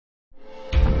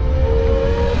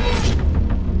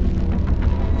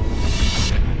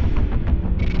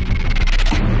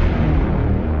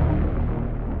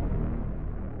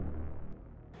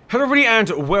Hello everybody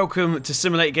and welcome to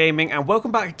Simul8 Gaming and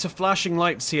welcome back to Flashing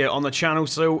Lights here on the channel.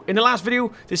 So in the last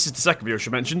video, this is the second video I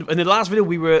should mention, in the last video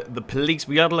we were the police.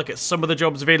 We had a look at some of the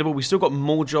jobs available. We still got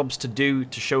more jobs to do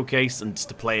to showcase and just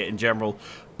to play it in general.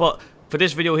 But for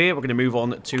this video here, we're going to move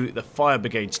on to the fire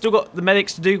brigade. Still got the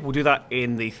medics to do. We'll do that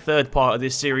in the third part of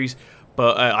this series.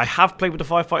 But I have played with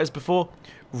the firefighters before.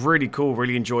 Really cool,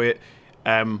 really enjoy it.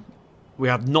 We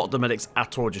have not the medics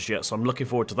at all just yet, so I'm looking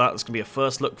forward to that. It's going to be a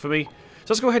first look for me. So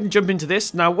let's go ahead and jump into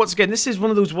this. Now, once again, this is one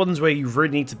of those ones where you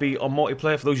really need to be on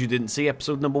multiplayer. For those who didn't see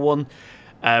episode number 1,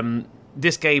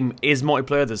 this game is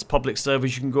multiplayer. There's public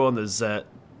servers you can go on. There's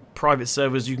private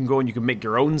servers you can go on. You can make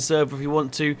your own server if you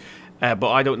want to. But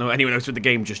I don't know anyone else with the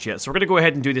game just yet. So we're going to go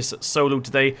ahead and do this solo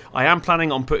today. I am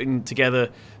planning on putting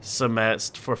together some,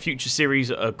 for a future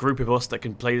series, a group of us that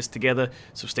can play this together.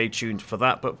 So stay tuned for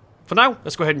that. But for now,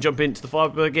 let's go ahead and jump into the fire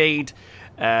brigade.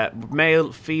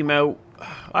 Male, female.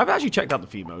 I haven't actually checked out the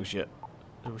females yet.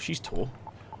 Oh, she's tall.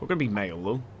 We're going to be male,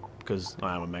 though, because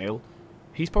I am a male.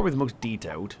 He's probably the most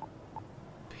detailed.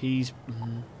 He's...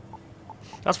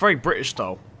 That's very British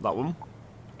style, that one.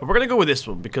 We're going to go with this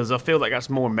one, because I feel like that's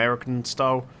more American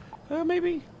style.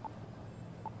 Maybe?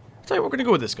 I'll tell you what, we're going to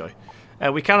go with this guy.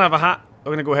 We can have a hat. I'm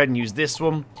going to go ahead and use this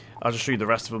one. I'll just show you the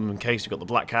rest of them in case. You've got the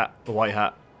black hat, the white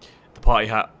hat, the party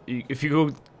hat.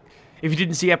 If you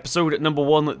didn't see episode number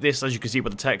 1, this, as you can see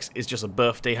by the text, is just a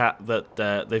birthday hat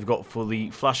that they've got for the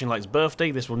Flashing Lights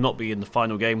birthday. This will not be in the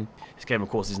final game. This game, of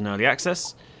course, is in early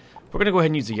access. We're going to go ahead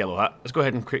and use the yellow hat. Let's go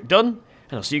ahead and click done,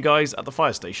 and I'll see you guys at the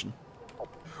fire station.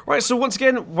 Right, so once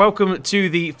again, welcome to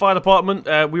the fire department.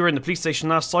 We were in the police station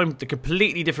last time. They're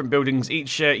completely different buildings.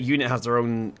 Each unit has their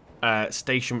own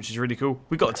station, which is really cool.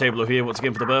 We've got a table over here once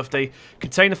again for the birthday.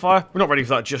 Container fire, we're not ready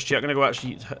for that just yet. I'm going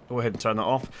to go ahead and turn that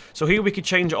off. So here we can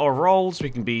change our roles. We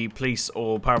can be police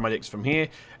or paramedics from here,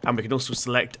 and we can also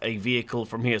select a vehicle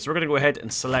from here. So we're going to go ahead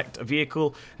and select a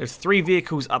vehicle. There's 3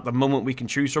 vehicles at the moment we can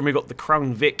choose from. We've got the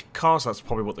Crown Vic car, so that's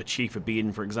probably what the chief would be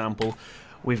in, for example.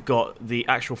 We've got the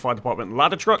actual fire department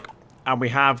ladder truck, and we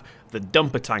have the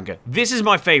dumper tanker. This is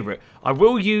my favourite. I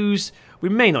will use... We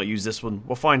may not use this one.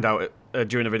 We'll find out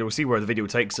during the video. We'll see where the video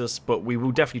takes us, but we will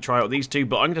definitely try out these two.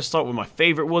 But I'm going to start with my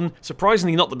favourite one.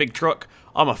 Surprisingly, not the big truck.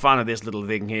 I'm a fan of this little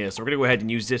thing here, so we're going to go ahead and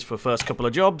use this for the first couple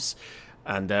of jobs,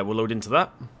 and we'll load into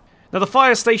that. Now, the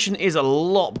fire station is a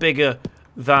lot bigger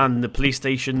than the police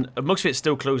station. Most of it's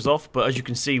still closed off, but as you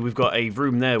can see, we've got a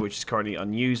room there which is currently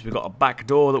unused. We've got a back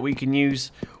door that we can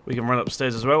use. We can run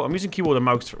upstairs as well. I'm using keyboard and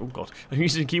mouse for, oh god, I'm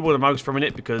using keyboard and mouse for a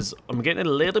minute because I'm getting a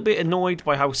little bit annoyed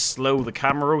by how slow the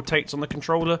camera rotates on the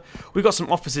controller. We've got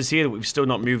some offices here that we've still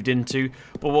not moved into,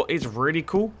 but what is really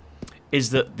cool is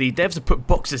that the devs have put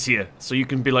boxes here, so you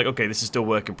can be like, okay, this is still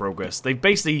work in progress. They're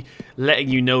basically letting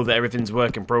you know that everything's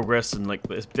work in progress, and like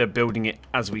they're building it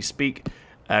as we speak.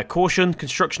 Caution,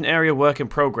 construction area, work in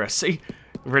progress. See?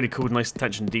 Really cool, nice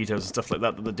attention to details and stuff like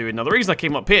that they're doing. Now, the reason I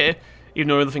came up here, even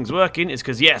though everything's working, is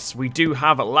because, yes, we do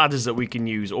have ladders that we can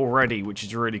use already, which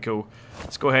is really cool.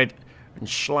 Let's go ahead and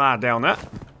slide down that.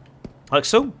 Like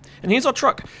so. And here's our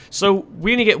truck. So,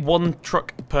 we only get 1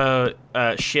 truck per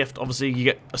shift. Obviously, you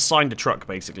get assigned a truck,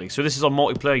 basically. So, this is on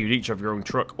multiplayer. You each have your own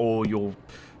truck, or your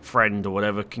friend or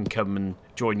whatever can come and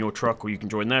join your truck, or you can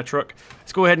join their truck.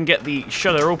 Let's go ahead and get the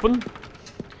shutter open.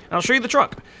 I'll show you the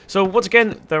truck. So once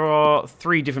again, there are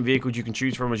 3 different vehicles you can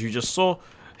choose from, as you just saw.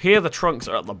 Here, the trunks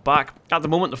are at the back. At the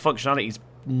moment, the functionality is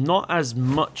not as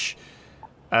much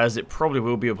as it probably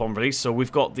will be upon release. So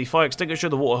we've got the fire extinguisher,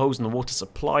 the water hose, and the water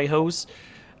supply hose.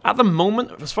 At the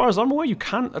moment, as far as I'm aware, you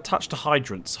can't attach to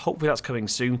hydrants. Hopefully that's coming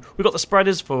soon. We've got the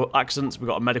spreaders for accidents. We've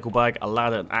got a medical bag, a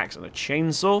ladder, an axe, and a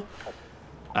chainsaw.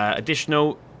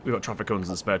 Additional, we've got traffic cones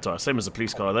and a spare tire. Same as the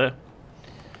police car there.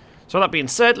 So that being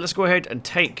said, let's go ahead and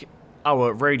take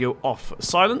our radio off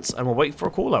silence, and we'll wait for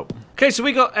a call out. Okay, so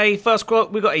we got a first call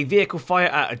out. We got a vehicle fire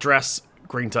at address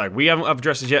green tag. We haven't have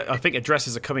addresses yet. I think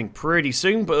addresses are coming pretty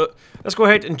soon, but let's go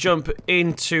ahead and jump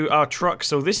into our truck.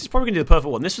 So this is probably going to be the perfect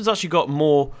one. This one's actually got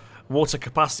more water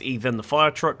capacity than the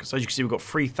fire truck. So as you can see, we've got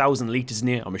 3,000 litres in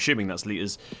here. I'm assuming that's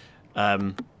litres.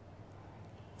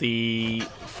 The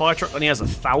fire truck only has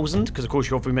 1,000, because of course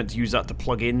you're obviously meant to use that to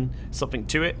plug in something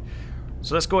to it.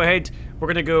 So let's go ahead. We're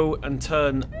going to go and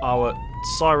turn our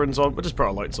sirens on. We'll just put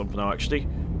our lights on for now, actually.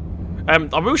 I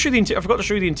will show you the interior. I forgot to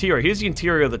show you the interior. Here's the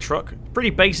interior of the truck.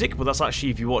 Pretty basic, but that's actually,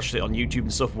 if you watched it on YouTube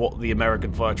and stuff, what the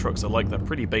American fire trucks are like. They're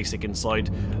pretty basic inside.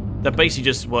 They're basically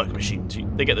just work machines.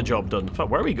 They get the job done. In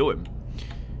fact, where are we going?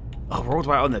 Oh, we're all the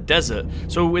way out in the desert.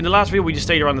 So in the last video, we just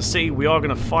stayed around the city. We are going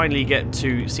to finally get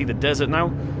to see the desert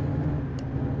now.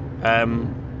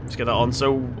 Let's get that on.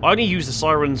 So I only use the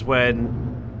sirens when...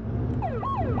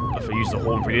 So use the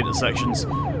horn for the intersections.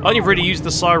 I only really use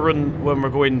the siren when we're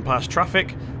going past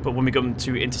traffic, but when we come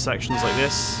to intersections like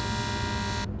this,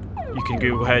 you can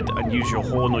go ahead and use your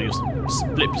horn or your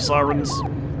split sirens.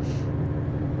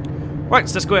 Right,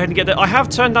 so let's go ahead and get there. I have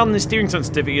turned down the steering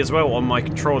sensitivity as well on my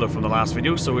controller from the last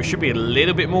video, so it should be a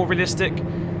little bit more realistic.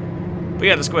 But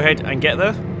yeah, let's go ahead and get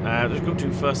there. Let's go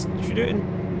to first. Should we do it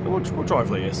in? We'll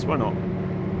drive like this. Why not?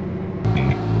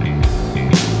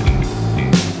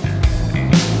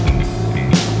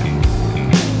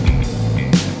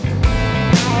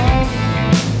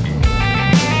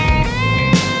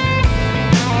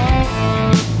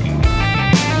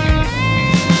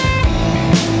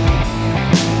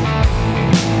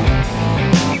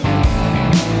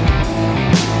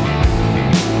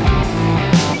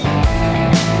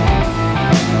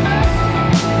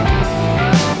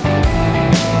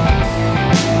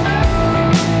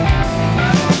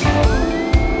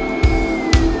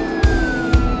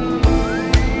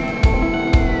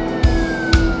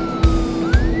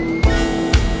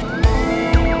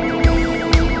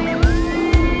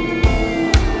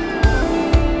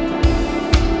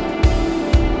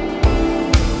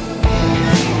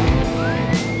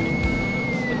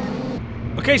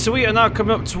 Okay, so we are now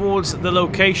coming up towards the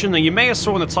location, and you may have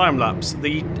saw in the time-lapse,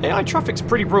 the AI traffic's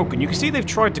pretty broken. You can see they've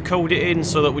tried to code it in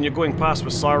so that when you're going past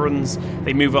with sirens,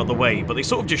 they move out the way, but they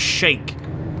sort of just shake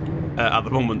at the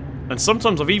moment. And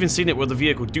sometimes I've even seen it where the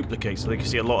vehicle duplicates, so you can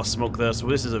see a lot of smoke there. So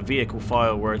this is a vehicle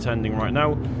fire we're attending right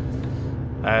now.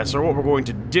 So what we're going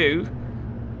to do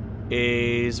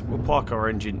is we'll park our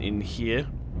engine in here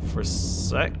for a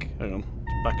sec. Hang on,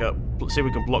 back up. Let's see if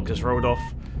we can block this road off.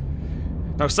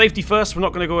 Now, safety first, we're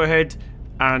not going to go ahead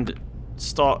and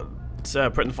start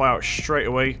putting the fire out straight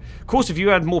away. Of course, if you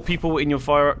had more people in your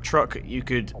fire truck, you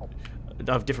could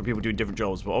have different people doing different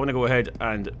jobs. But I want to go ahead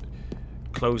and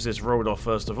close this road off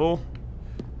first of all,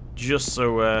 just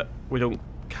so we don't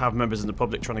have members in the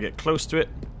public trying to get close to it.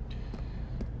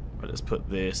 Right, let's put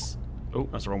this... Oh,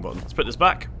 that's the wrong button. Let's put this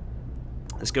back.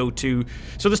 Let's go to...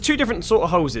 So there's two different sort of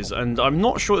hoses, and I'm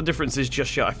not sure the difference is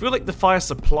just yet. I feel like the fire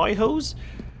supply hose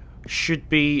should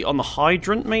be on the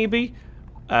hydrant, maybe.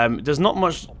 There's not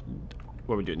much...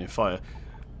 What are we doing here? Fire.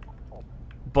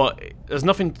 But there's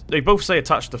nothing... They both say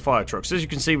attached to the fire truck. So as you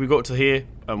can see, we go to here,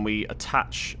 and we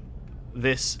attach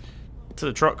this to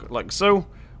the truck, like so.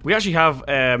 We actually have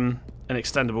an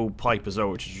extendable pipe as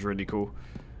well, which is really cool.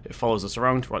 It follows us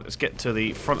around. Right, let's get to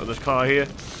the front of this car here.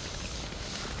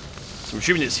 So I'm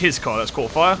assuming it's his car that's caught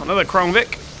fire. Another Crown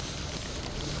Vic.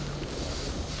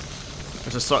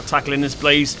 Let's just start tackling this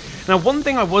blaze. Now, one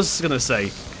thing I was going to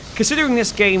say, considering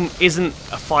this game isn't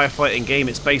a firefighting game,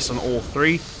 it's based on all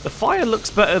three, the fire looks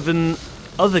better than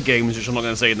other games, which I'm not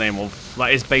going to say the name of,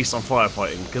 that is based on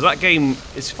firefighting. Because that game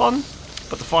is fun,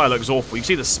 but the fire looks awful. You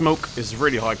see the smoke is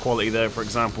really high quality there, for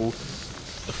example.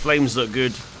 The flames look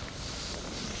good.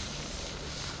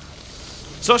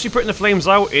 So actually putting the flames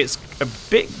out, it's a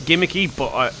bit gimmicky,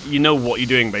 but you know what you're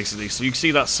doing basically. So you can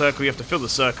see that circle, you have to fill the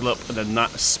circle up, and then that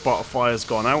spot of fire's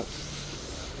gone out.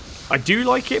 I do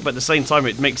like it, but at the same time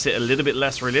it makes it a little bit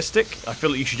less realistic. I feel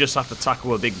like you should just have to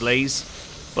tackle a big blaze.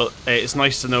 But it's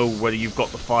nice to know whether you've got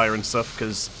the fire and stuff,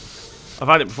 because I've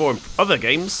had it before in other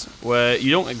games where you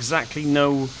don't exactly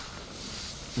know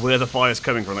where the fire's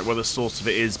coming from, like where the source of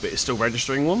it is, but it's still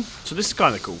registering one. So this is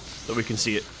kind of cool that we can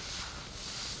see it.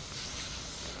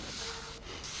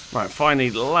 Right, finally,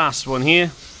 the last one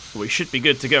here. We should be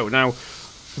good to go. Now,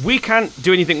 we can't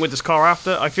do anything with this car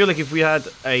after. I feel like if we had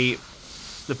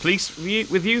the police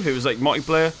with you, if it was like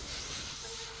multiplayer,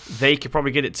 they could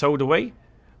probably get it towed away.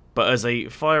 But as a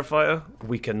firefighter,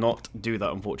 we cannot do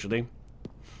that, unfortunately.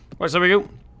 Right, so there we go.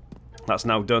 That's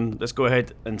now done. Let's go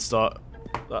ahead and start.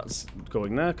 That's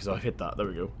going there, because I hit that. There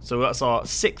we go. So that's our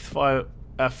sixth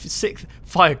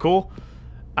fire core.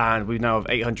 And we now have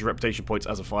 800 reputation points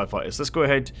as a firefighter. So let's go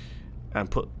ahead and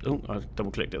put... Oh, I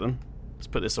double-clicked it then. Let's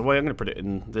put this away. I'm going to put it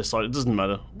in this side. It doesn't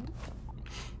matter.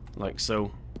 Like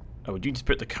so. Oh, we do need to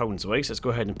put the cones away. So let's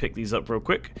go ahead and pick these up real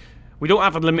quick. We don't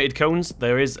have unlimited cones.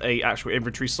 There is a actual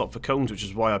inventory slot for cones, which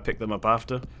is why I picked them up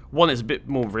after. One, is a bit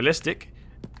more realistic.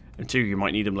 And two, you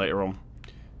might need them later on.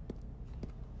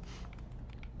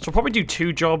 So we'll probably do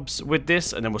 2 jobs with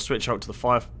this, and then we'll switch out to the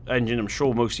fire engine. I'm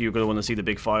sure most of you are going to want to see the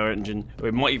big fire engine. We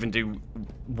might even do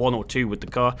 1 or 2 with the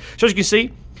car. So as you can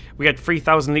see, we had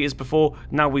 3,000 litres before.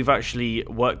 Now we've actually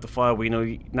worked the fire. We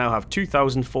now have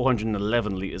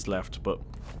 2,411 litres left. But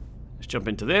let's jump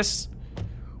into this.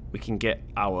 We can get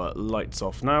our lights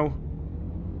off now.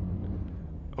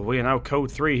 Oh, we are now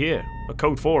code 3 here. Or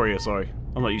code 4 here, sorry.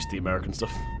 I'm not used to the American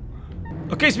stuff.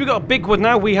 Okay, so we've got a big one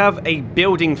now. We have a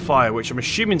building fire, which I'm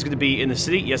assuming is going to be in the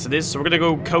city. Yes, it is. So we're going to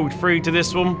go code 3 to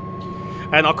this one.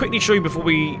 And I'll quickly show you before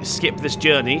we skip this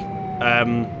journey,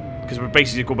 because we're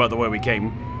basically going about the way we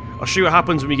came. I'll show you what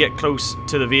happens when we get close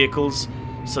to the vehicles.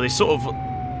 So they sort of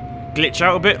glitch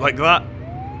out a bit like that,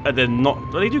 and then not.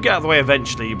 Well, they do get out of the way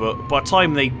eventually, but by the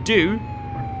time they do,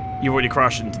 you already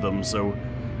crash into them. So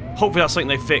hopefully that's something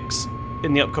they fix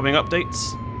in the upcoming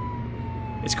updates.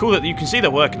 It's cool that you can see they're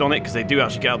working on it because they do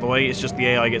actually get out of the way. It's just the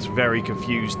AI gets very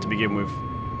confused to begin with.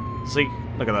 See?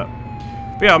 Look at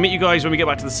that. But yeah, I'll meet you guys when we get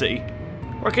back to the city.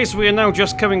 Okay, so we are now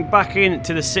just coming back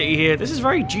into the city here. This is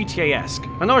very GTA-esque.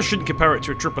 I know I shouldn't compare it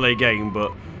to a AAA game,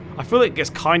 but I feel like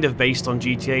it's kind of based on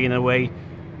GTA in a way.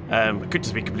 It could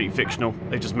just be completely fictional.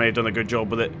 They just may have done a good job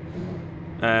with it.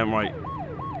 Right.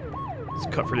 Let's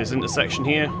cut through this intersection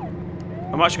here.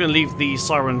 I'm actually going to leave the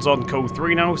sirens on code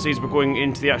 3 now, so we're going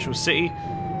into the actual city.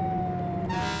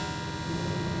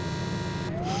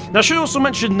 Now, I should also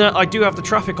mention that I do have the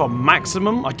traffic on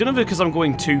maximum. I don't know if it's because I'm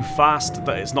going too fast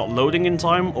that it's not loading in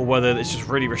time, or whether it's just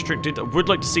really restricted. I would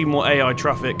like to see more AI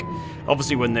traffic,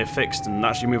 obviously when they're fixed and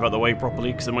actually move out of the way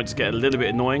properly, because it might just get a little bit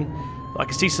annoying. I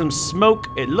can see some smoke.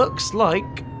 It looks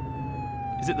like...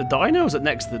 Is it the diner, or is it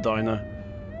next to the diner?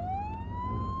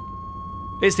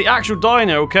 It's the actual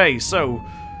diner. Okay, so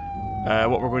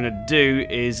what we're going to do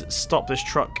is stop this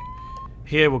truck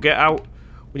here. We'll get out.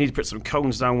 We need to put some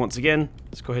cones down once again.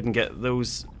 Let's go ahead and get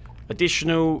those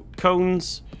additional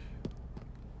cones.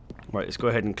 Right, let's go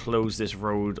ahead and close this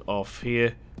road off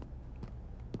here.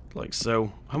 Like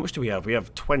so. How much do we have? We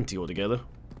have 20 altogether.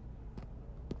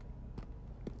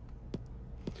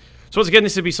 So once again,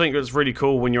 this would be something that's really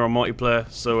cool when you're on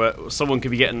multiplayer. So someone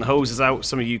could be getting the hoses out.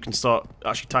 Some of you can start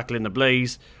actually tackling the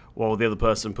blaze while the other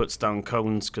person puts down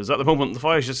cones. Because at the moment, the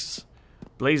fire's just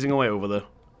blazing away over there.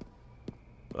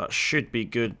 That should be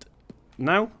good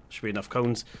now. Should be enough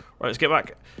cones. Right, let's get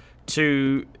back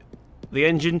to the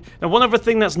engine. Now, one other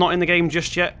thing that's not in the game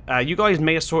just yet. You guys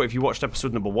may have saw it if you watched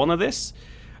episode number 1 of this.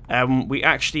 We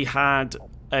actually had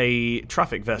a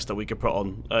traffic vest that we could put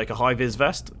on. Like a high-vis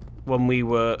vest when we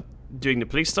were doing the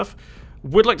police stuff.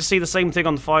 Would like to see the same thing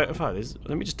on the fire.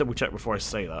 Let me just double check before I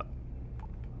say that.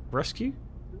 Rescue?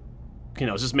 Okay,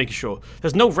 no, I was just making sure.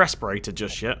 There's no respirator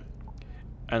just yet.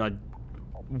 And I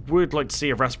would like to see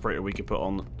a respirator we could put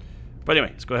on. But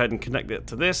anyway, let's go ahead and connect it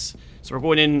to this. So we're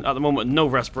going in at the moment, no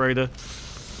respirator.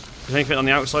 Is there anything on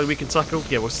the outside we can tackle?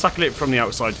 Yeah, we'll tackle it from the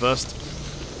outside first.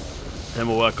 Then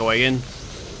we'll work our way in.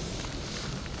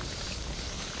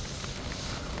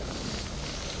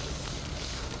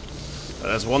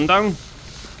 There's one down.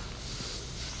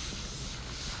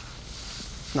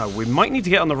 Now, we might need to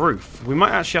get on the roof. We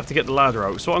might actually have to get the ladder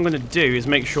out. So what I'm going to do is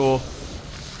make sure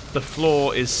the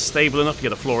floor is stable enough. Yeah,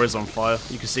 the floor is on fire.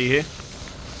 You can see here.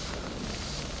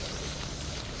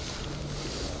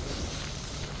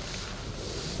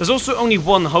 There's also only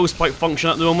one hosepipe function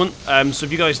at the moment. So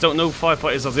if you guys don't know,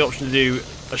 firefighters have the option to do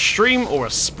a stream or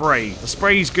a spray. The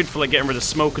spray is good for like getting rid of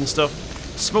smoke and stuff.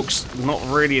 Smoke's not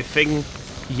really a thing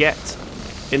yet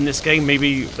in this game.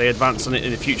 Maybe they advance on it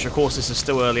in the future. Of course, this is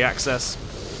still early access.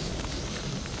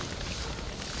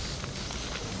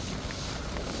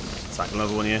 Tackle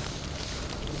another one here.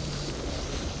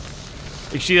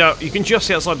 You see that? You can just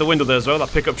see outside the window there as well. That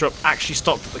pickup truck actually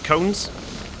stopped at the cones.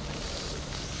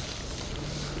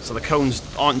 So the cones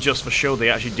aren't just for show; they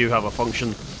actually do have a function.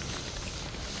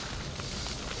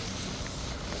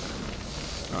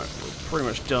 All right, we're pretty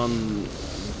much done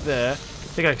there. I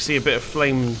think I can see a bit of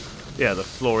flame. Yeah, the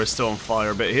floor is still on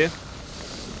fire a bit here.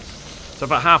 So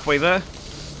about halfway there.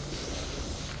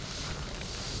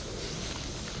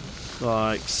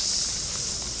 Like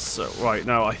so. Right,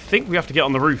 now I think we have to get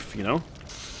on the roof, you know.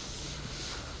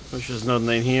 Which is nothing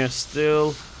in here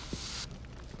still.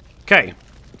 Okay.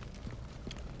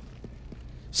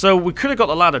 So we could have got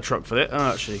the ladder truck for it.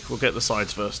 Oh, actually, we'll get the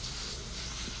sides first.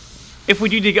 If we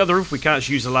do need to get on the roof, we can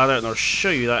actually use the ladder, and I'll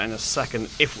show you that in a second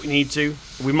if we need to.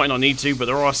 We might not need to, but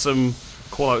there are some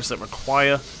callouts that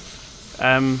require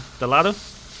the ladder.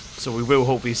 So we will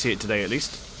hopefully see it today at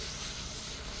least.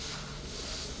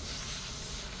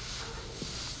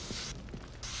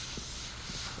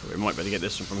 We might be able to get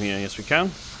this one from here. Yes, we can.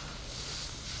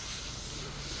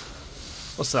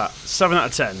 What's that? 7 out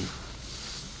of 10.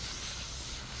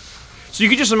 So you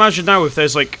can just imagine now if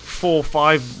there's like 4,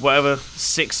 5, whatever,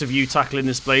 6 of you tackling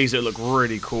this blaze, it'll look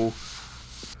really cool.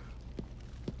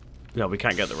 Yeah, we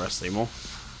can't get the rest anymore.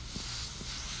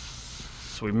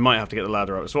 So we might have to get the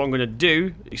ladder out. So what I'm going to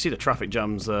do, you see the traffic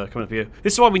jams coming up here.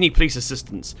 This is why we need police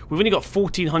assistance. We've only got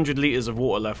 1,400 litres of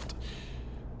water left.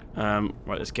 Right,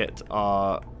 let's get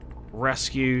our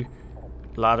rescue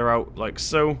ladder out like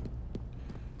so. I'm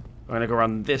going to go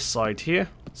around this side here,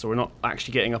 so we're not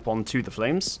actually getting up onto the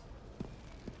flames.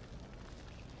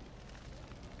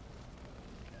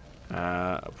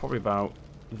 Probably about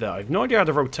there. I have no idea how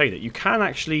to rotate it. You can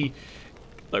actually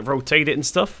like rotate it and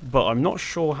stuff, but I'm not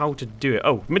sure how to do it.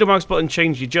 Oh, middle mouse button,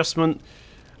 change the adjustment.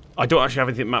 I don't actually have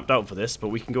anything mapped out for this, but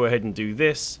we can go ahead and do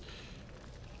this.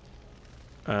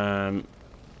 And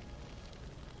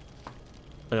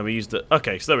then we use the...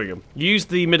 Okay, so there we go. Use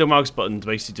the middle mouse button to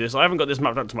basically do this. I haven't got this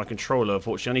mapped out to my controller,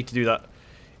 unfortunately. I need to do that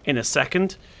in a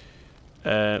second.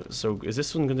 So is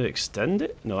this one going to extend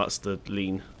it? No, that's the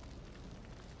lean.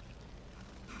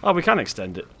 Oh, we can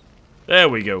extend it. There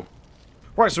we go.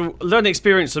 Right, so learning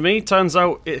experience for me. Turns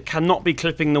out it cannot be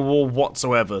clipping the wall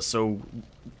whatsoever. So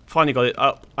finally got it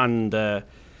up and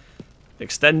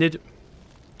extended.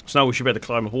 So now we should be able to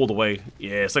climb up all the way.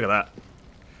 Yes, look at that.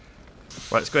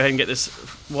 Right, let's go ahead and get this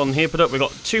one here put up. We've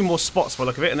got 2 more spots by the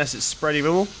look of it, unless it's spread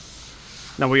even more.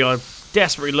 Now we are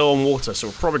desperately low on water, so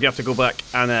we'll probably have to go back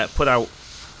and put out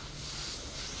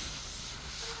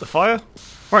the fire.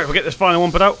 Right, we'll get this final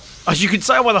one put out. As you can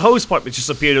tell by the hose pipe, it just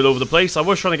appeared all over the place. I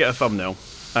was trying to get a thumbnail.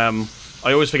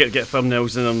 I always forget to get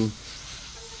thumbnails and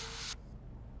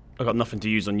I've got nothing to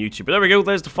use on YouTube. But there we go,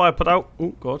 there's the fire put out.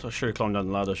 Oh god, I should have climbed down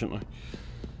the ladder, shouldn't I?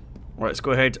 Right, let's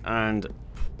go ahead and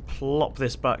plop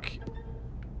this back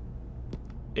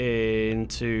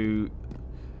into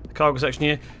the cargo section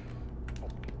here.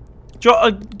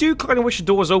 I do kind of wish the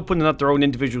doors open and had their own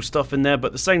individual stuff in there, but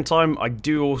at the same time, I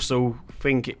do also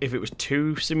think if it was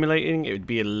too simulating, it would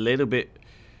be a little bit...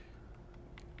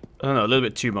 I don't know, a little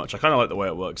bit too much. I kind of like the way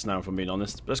it works now, if I'm being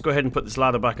honest. But let's go ahead and put this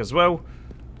ladder back as well.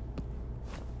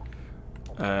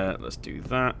 Let's do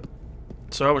that.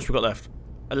 So how much we got left?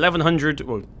 1,100,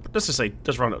 well, let's just say,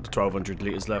 let's round up to 1,200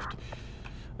 litres left.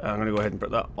 I'm going to go ahead and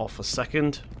put that off a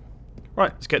second.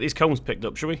 Right, let's get these cones picked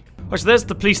up, shall we? Right, so there's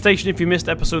the police station if you missed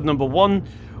episode number 1.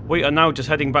 We are now just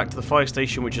heading back to the fire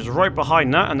station, which is right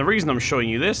behind that. And the reason I'm showing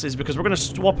you this is because we're going to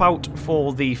swap out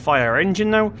for the fire engine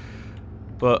now.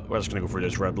 But we're just going to go through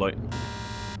this red light.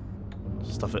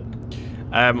 Stuff it.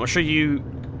 I'll show you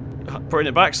putting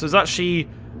it back. So there's actually...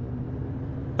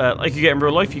 like you get in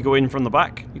real life, you go in from the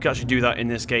back. You can actually do that in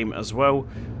this game as well.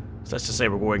 So let's just say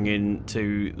we're going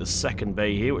into the second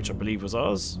bay here, which I believe was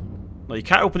ours. Now you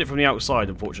can't open it from the outside,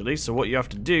 unfortunately. So what you have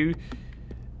to do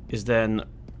is then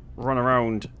run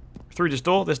around through this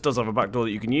door. This does have a back door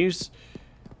that you can use.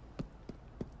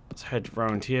 Let's head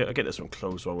round here. I'll get this one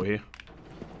closed while we're here.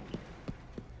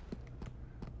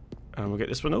 And we'll get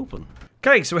this one open.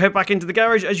 Okay, so we'll head back into the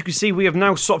garage. As you can see, we have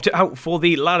now swapped it out for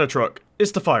the ladder truck.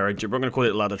 It's the fire engine, but I'm going to call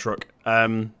it a ladder truck.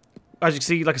 As you can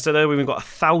see, like I said earlier, we've got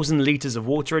 1,000 litres of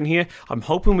water in here. I'm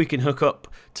hoping we can hook up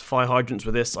to fire hydrants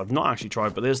with this. I've not actually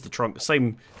tried, but there's the trunk.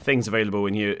 Same things available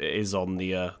in here it is on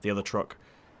the other truck.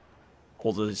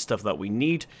 All the stuff that we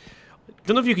need.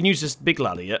 Don't know if you can use this big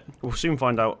ladder yet. We'll soon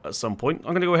find out at some point.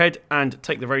 I'm going to go ahead and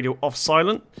take the radio off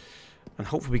silent. And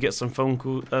hopefully we get some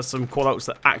some call-outs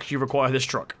that actually require this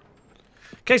truck.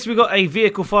 Okay, so we've got a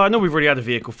vehicle fire. I know we've already had a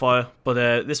vehicle fire,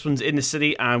 but this one's in the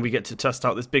city, and we get to test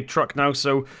out this big truck now.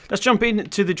 So let's jump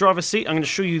into the driver's seat. I'm going to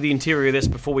show you the interior of this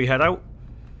before we head out.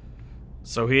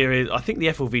 So here is, I think the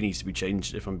FOV needs to be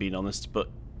changed, if I'm being honest, but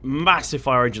massive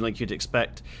fire engine like you'd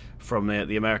expect from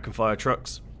the American fire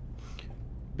trucks.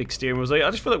 Big steering wheels. I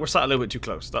just feel like we're sat a little bit too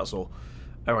close, that's all.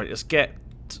 Alright, let's get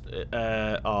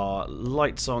our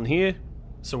lights on here.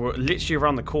 So we're literally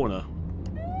around the corner.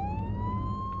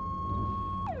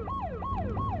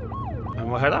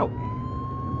 And we'll head out.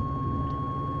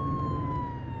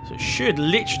 So it should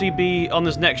literally be on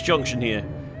this next junction here.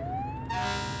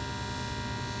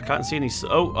 I can't see any...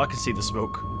 Oh, I can see the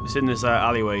smoke. It's in this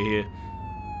alleyway here.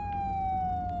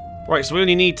 Right, so we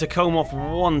only need to comb off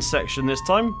one section this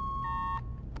time.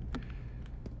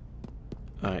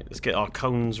 Alright, let's get our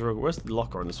cones. Where's the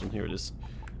locker on this one? Here it is.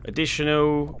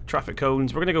 Additional traffic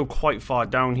cones. We're going to go quite far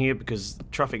down here because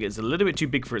traffic is a little bit too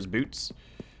big for its boots.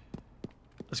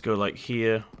 Let's go like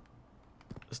here.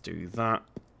 Let's do that.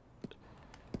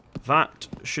 That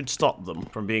should stop them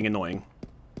from being annoying.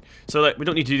 So like, we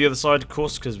don't need to do the other side, of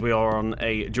course, because we are on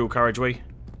a dual carriageway.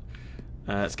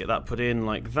 Let's get that put in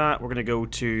like that. We're going to go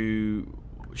to...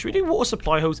 Should we do water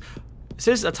supply hose? It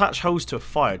says attach hose to a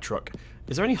fire truck.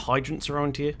 Is there any hydrants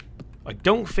around here? I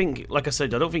don't think, like I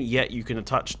said, I don't think yet you can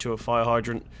attach to a fire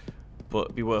hydrant, but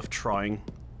it'd be worth trying.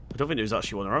 I don't think there's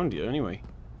actually one around here anyway.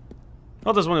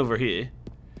 Oh, there's one over here.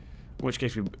 In which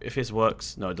case, if this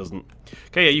works... No, it doesn't.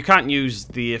 Okay, yeah, you can't use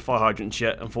the fire hydrants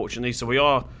yet, unfortunately, so we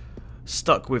are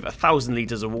stuck with 1,000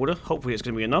 litres of water. Hopefully it's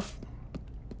going to be enough.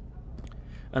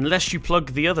 Unless you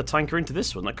plug the other tanker into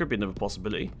this one. That could be another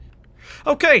possibility.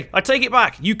 Okay, I take it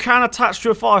back. You can attach to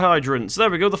a fire hydrant. So there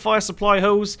we go. The fire supply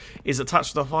hose is attached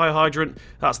to the fire hydrant.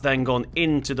 That's then gone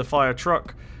into the fire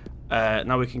truck.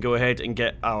 Now we can go ahead and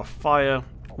get our fire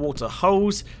water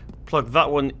hose. Plug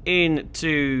that one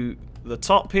into the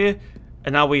top here.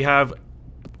 And now we have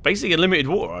basically unlimited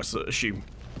water, I assume.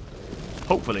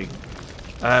 Hopefully.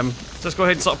 So let's go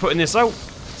ahead and start putting this out.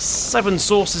 7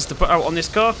 sources to put out on this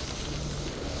car.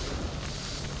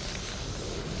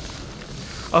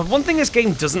 One thing this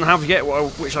game doesn't have yet,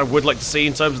 which I would like to see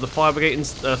in terms of the fire brigade and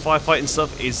firefighting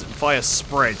stuff, is fire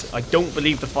spread. I don't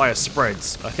believe the fire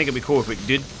spreads. I think it'd be cool if it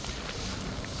did.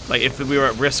 Like if we were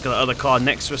at risk of the other car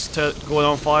next to us going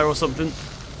on fire or something.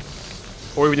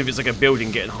 Or even if it's like a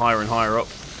building getting higher and higher up.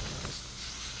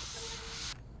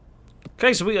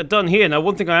 Okay, so we are done here. Now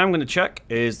one thing I am going to check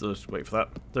is... Let's wait for that.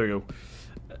 There we go.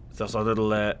 That's our little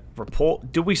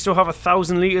report. Do we still have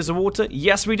 1,000 litres of water?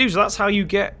 Yes, we do. So that's how you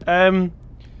get...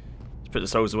 Put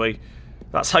this hose away.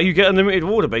 That's how you get unlimited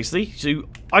water, basically. So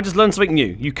I just learned something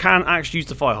new. You can actually use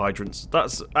the fire hydrants.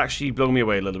 That's actually blown me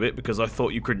away a little bit because I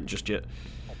thought you couldn't just yet.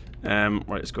 Right,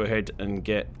 let's go ahead and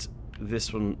get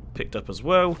this one picked up as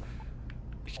well.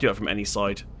 You can do it from any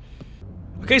side.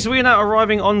 Okay, so we are now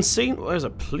arriving on scene. Well, there's a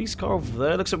police car over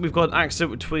there. Looks like we've got an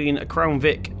accident between a Crown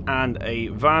Vic and a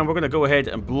van. We're going to go ahead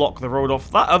and block the road off.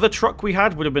 That other truck we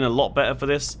had would have been a lot better for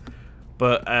this.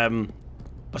 But,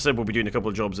 I said we'll be doing a couple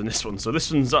of jobs in this one. So this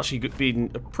one's actually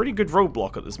been a pretty good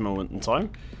roadblock at this moment in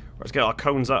time. Let's get our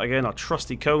cones out again, our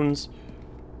trusty cones.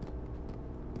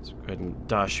 Let's go ahead and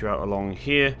dash you out along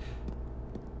here.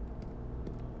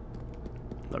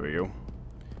 There we go.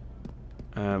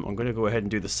 I'm going to go ahead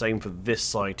and do the same for this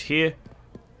side here.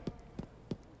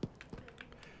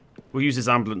 We'll use this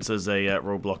ambulance as a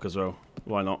roadblock as well.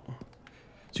 Why not? So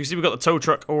you can see we've got the tow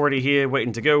truck already here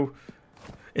waiting to go.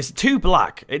 It's too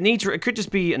black. It could just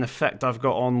be an effect I've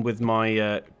got on with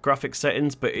my graphics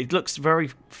settings, but it looks very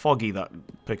foggy, that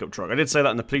pickup truck. I did say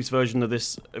that in the police version of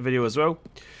this video as well.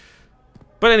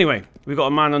 But anyway, we've got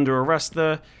a man under arrest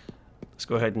there. Let's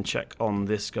go ahead and check on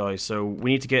this guy. So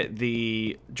we need to get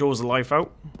the jaws of life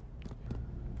out.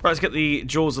 Right, let's get the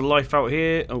jaws of life out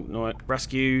here. Oh, no,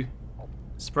 rescue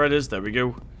spreaders. There we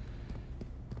go.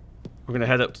 We're going to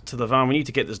head up to the van. We need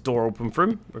to get this door open for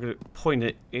him. We're going to point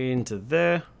it into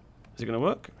there. Is it going to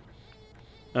work?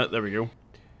 There we go.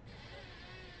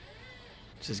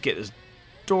 Just get this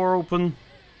door open.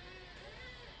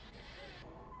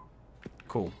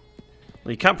 Cool.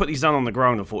 Well, you can't put these down on the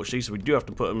ground, unfortunately, so we do have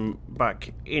to put them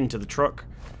back into the truck.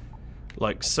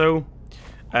 Like so.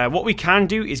 What we can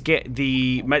do is get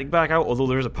the medic bag out, although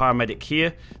there is a paramedic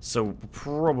here, so we're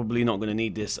probably not going to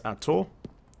need this at all.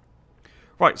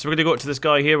 Right, so we're going to go up to this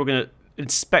guy here. We're going to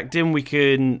inspect him. We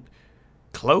can...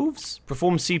 Clothes?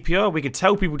 Perform CPR. We could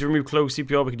tell people to remove clothes,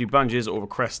 CPR. We could do bandages or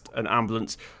request an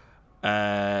ambulance.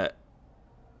 What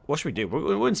should we do?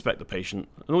 We'll inspect the patient.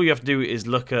 And all you have to do is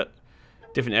look at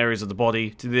different areas of the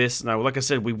body to do this. Now, like I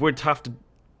said, we would have to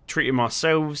treat him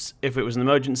ourselves if it was an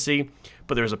emergency.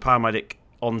 But there is a paramedic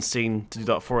on scene to do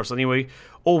that for us anyway.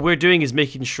 All we're doing is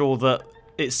making sure that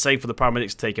it's safe for the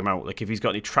paramedics to take him out. Like if he's got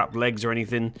any trapped legs or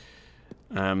anything...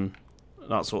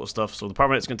 that sort of stuff. So the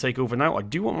paramedic's going to take over now. I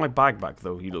do want my bag back,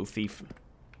 though, you little thief.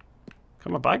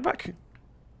 Can my bag back?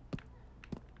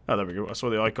 Oh, there we go. I saw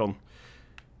the icon.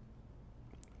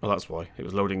 Oh, that's why. It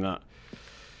was loading that.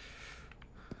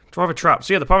 Driver trap.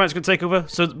 So yeah, the paramedic's going to take over.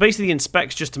 So basically he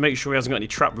inspects just to make sure he hasn't got any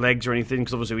trapped legs or anything,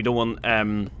 because obviously we don't want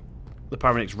the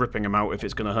paramedics ripping him out if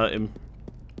it's going to hurt him.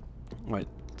 Right.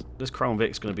 This Crown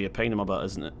Vic's going to be a pain in my butt,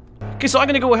 isn't it? Okay, so I'm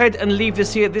going to go ahead and leave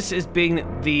this here. This is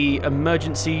being the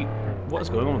emergency... What is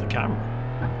going on with the camera?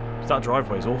 That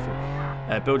driveway is awful.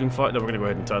 Building fight. No, we're going to go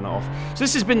ahead and turn that off. So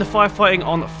this has been the firefighting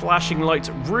on flashing lights.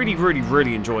 Really, really,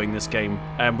 really enjoying this game.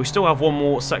 We still have one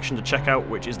more section to check out,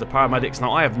 which is the paramedics.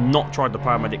 Now, I have not tried the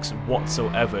paramedics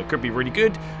whatsoever. It could be really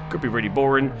good. Could be really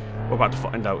boring. We're about to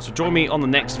find out. So join me on the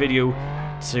next video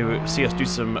to see us do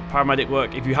some paramedic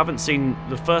work. If you haven't seen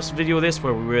the first video of this,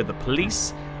 where we were the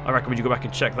police, I recommend you go back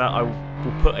and check that. I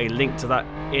will put a link to that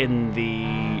in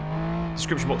the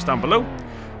description box down below.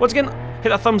 Once again, hit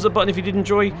that thumbs up button if you did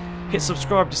enjoy. Hit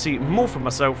subscribe to see more from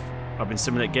myself. I've been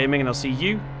Simul8 Gaming, and I'll see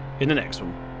you in the next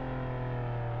one.